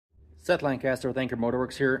Seth Lancaster with Anchor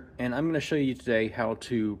Motorworks here, and I'm going to show you today how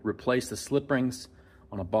to replace the slip rings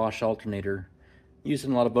on a Bosch alternator used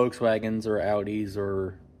in a lot of Volkswagens or Audis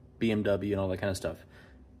or BMW and all that kind of stuff.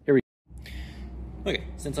 Here we go. Okay,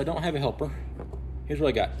 since I don't have a helper, here's what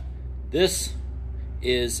I got. This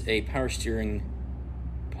is a power steering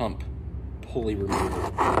pump pulley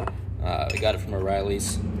remover. I got it from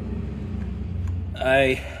O'Reilly's.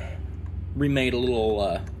 I remade a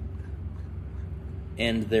little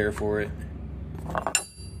end there for it.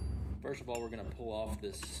 First of all, we're going to pull off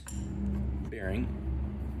this bearing.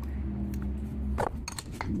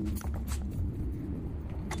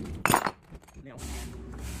 Now,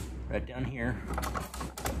 right down here,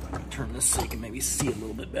 turn this so you can maybe see a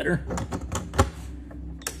little bit better.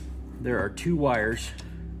 There are two wires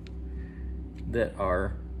that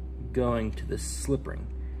are going to this slip ring.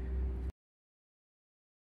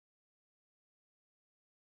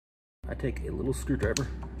 I take a little screwdriver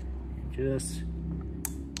and just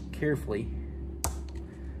carefully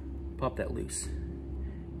pop that loose.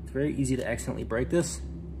 It's very easy to accidentally break this,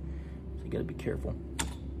 so you gotta be careful.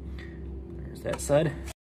 There's that side.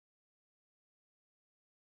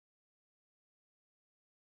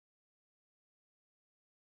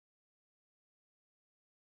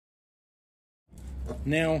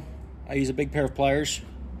 Now, I use a big pair of pliers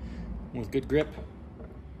with good grip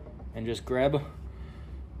and just grab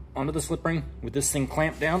onto the slip ring with this thing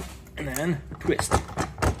clamped down and then twist.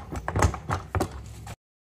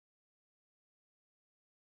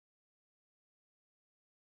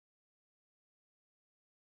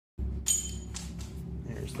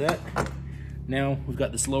 There's that. Now we've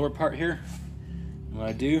got this lower part here. What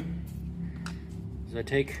I do is I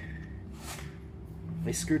take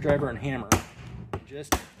a screwdriver and hammer and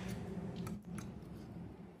just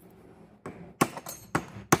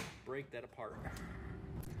break that apart.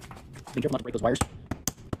 Be careful not to break those wires.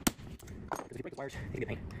 Because if you break those wires, you get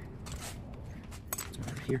pain. So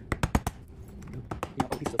over here, you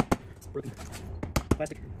got all pieces of broken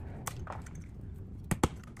plastic.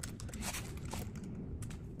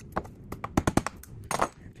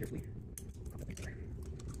 And carefully pop that together.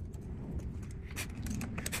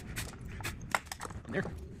 And there,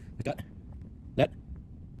 we got that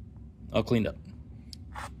all cleaned up.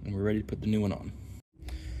 And we're ready to put the new one on.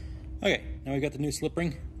 Okay, now we've got the new slip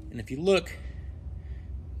ring. And if you look,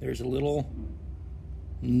 there's a little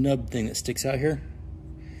nub thing that sticks out here.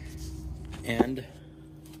 And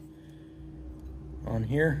on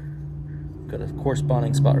here, got a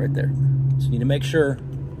corresponding spot right there. So you need to make sure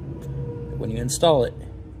that when you install it,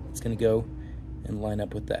 it's going to go and line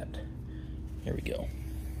up with that. Here we go.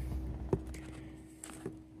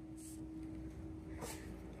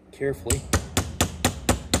 Carefully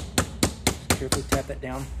tap that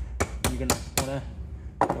down. You're going to want to,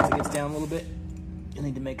 once it gets down a little bit, you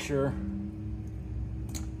need to make sure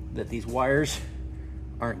that these wires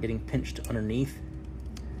aren't getting pinched underneath.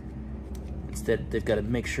 Instead, they've got to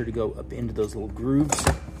make sure to go up into those little grooves.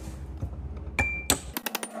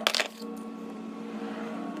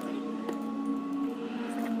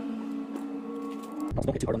 Don't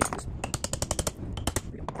get too hard on this.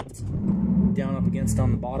 Down up against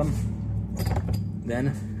on the bottom.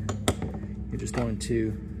 Then you're just going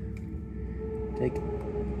to take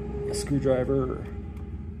a screwdriver or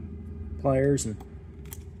pliers and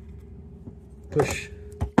push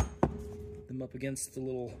them up against the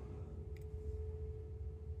little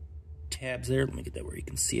tabs there. Let me get that where you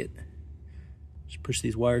can see it. Just push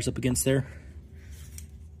these wires up against there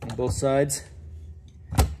on both sides.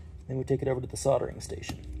 Then we take it over to the soldering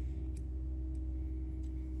station.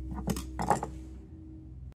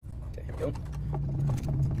 Okay, here we go.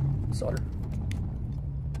 Solder.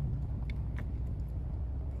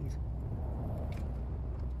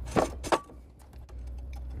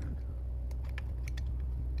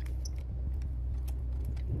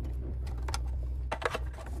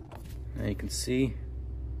 Now you can see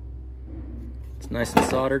it's nice and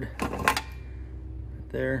soldered right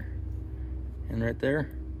there and right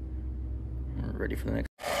there. And we're ready for the next.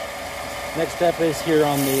 Next step is here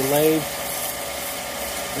on the lathe.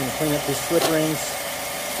 We're going to clean up these slip rings,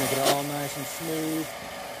 make it all nice and smooth.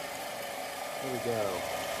 There we go.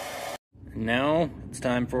 And now it's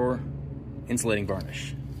time for insulating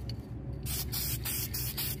varnish.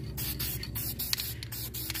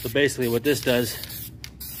 So basically what this does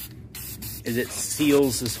is it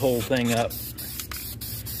seals this whole thing up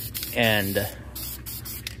and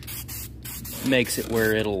makes it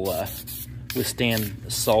where it'll withstand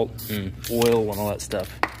salt and oil and all that stuff.